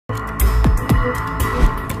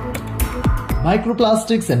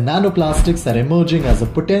Microplastics and nanoplastics are emerging as a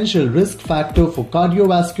potential risk factor for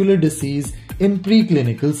cardiovascular disease in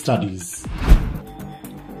preclinical studies.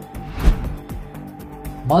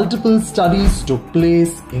 Multiple studies took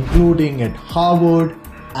place, including at Harvard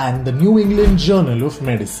and the New England Journal of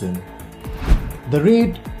Medicine. The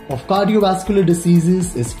rate of cardiovascular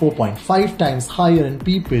diseases is 4.5 times higher in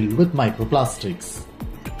people with microplastics.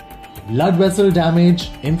 Blood vessel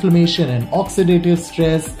damage, inflammation and oxidative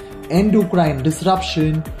stress, endocrine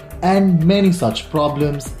disruption, and many such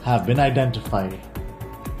problems have been identified.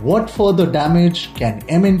 What further damage can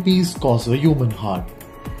MNPs cause a human heart?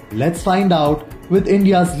 Let's find out with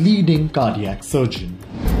India's leading cardiac surgeon.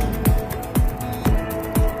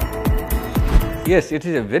 Yes, it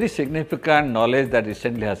is a very significant knowledge that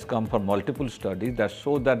recently has come from multiple studies that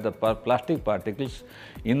show that the plastic particles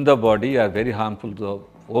in the body are very harmful to the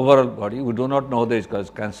overall body. We do not know this cause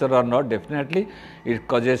cancer or not. Definitely it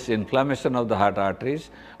causes inflammation of the heart arteries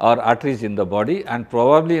or arteries in the body, and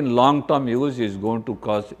probably in long term use is going to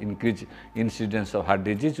cause increased incidence of heart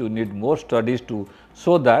disease. We need more studies to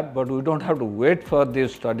show that, but we don't have to wait for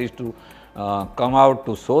these studies to come out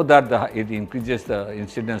to show that it increases the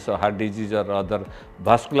incidence of heart disease or other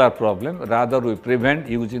vascular problem. Rather, we prevent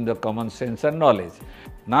using the common sense and knowledge.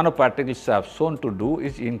 Nanoparticles have shown to do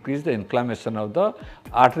is increase the inflammation of the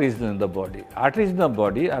arteries in the body. Arteries in the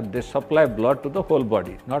body they supply blood to the whole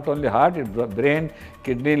body, not only heart, brain,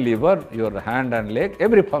 kidney, liver, your hand and leg,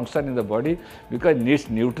 every function in the body, because it needs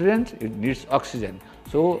nutrients, it needs oxygen.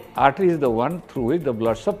 So, artery is the one through which the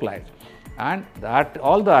blood supplies. And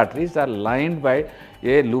all the arteries are lined by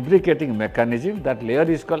a lubricating mechanism. That layer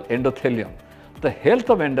is called endothelium. The health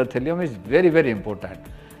of endothelium is very, very important.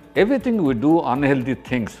 Everything we do, unhealthy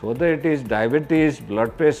things, whether it is diabetes,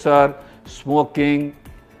 blood pressure, smoking,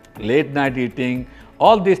 late night eating,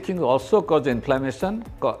 all these things also cause inflammation,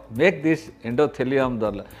 make this endothelium,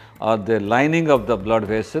 the lining of the blood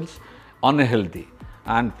vessels, unhealthy.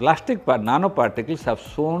 And nanoparticles have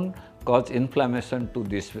shown cause inflammation to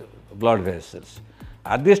these blood vessels.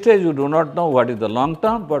 At this stage, we do not know what is the long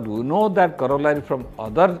term, but we know that corollary from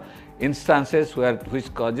other instances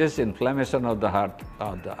which causes inflammation of the heart,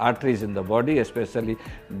 the arteries in the body, especially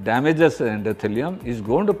damages the endothelium, is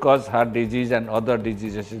going to cause heart disease and other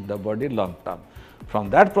diseases in the body long term. From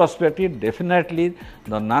that perspective, definitely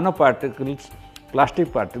the nanoparticles,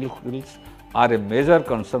 plastic particles are a major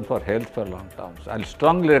concern for health for long term. So I will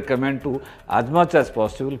strongly recommend to as much as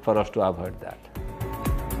possible for us to avoid that.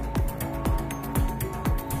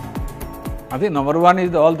 I think number one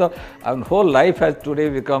is all the whole life has today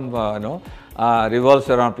become revolves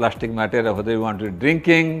around plastic material. Whether you want to be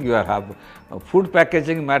drinking, you have food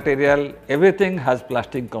packaging material, everything has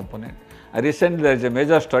plastic component. Recently there is a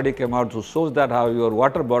major study came out to shows that how your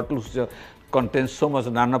water bottles contains so much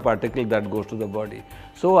nanoparticle that goes to the body.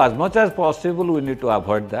 So as much as possible we need to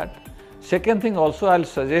avoid that. Second thing also, I will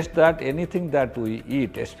suggest that anything that we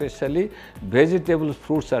eat, especially vegetables,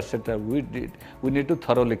 fruits, etc., we need to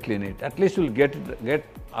thoroughly clean it. At least we will get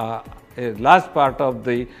a large part of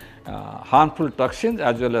the harmful toxins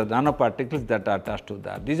as well as nanoparticles that are attached to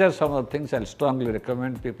that. These are some of the things I will strongly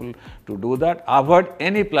recommend people to do that. Avoid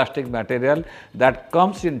any plastic material that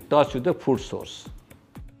comes in touch with the food source.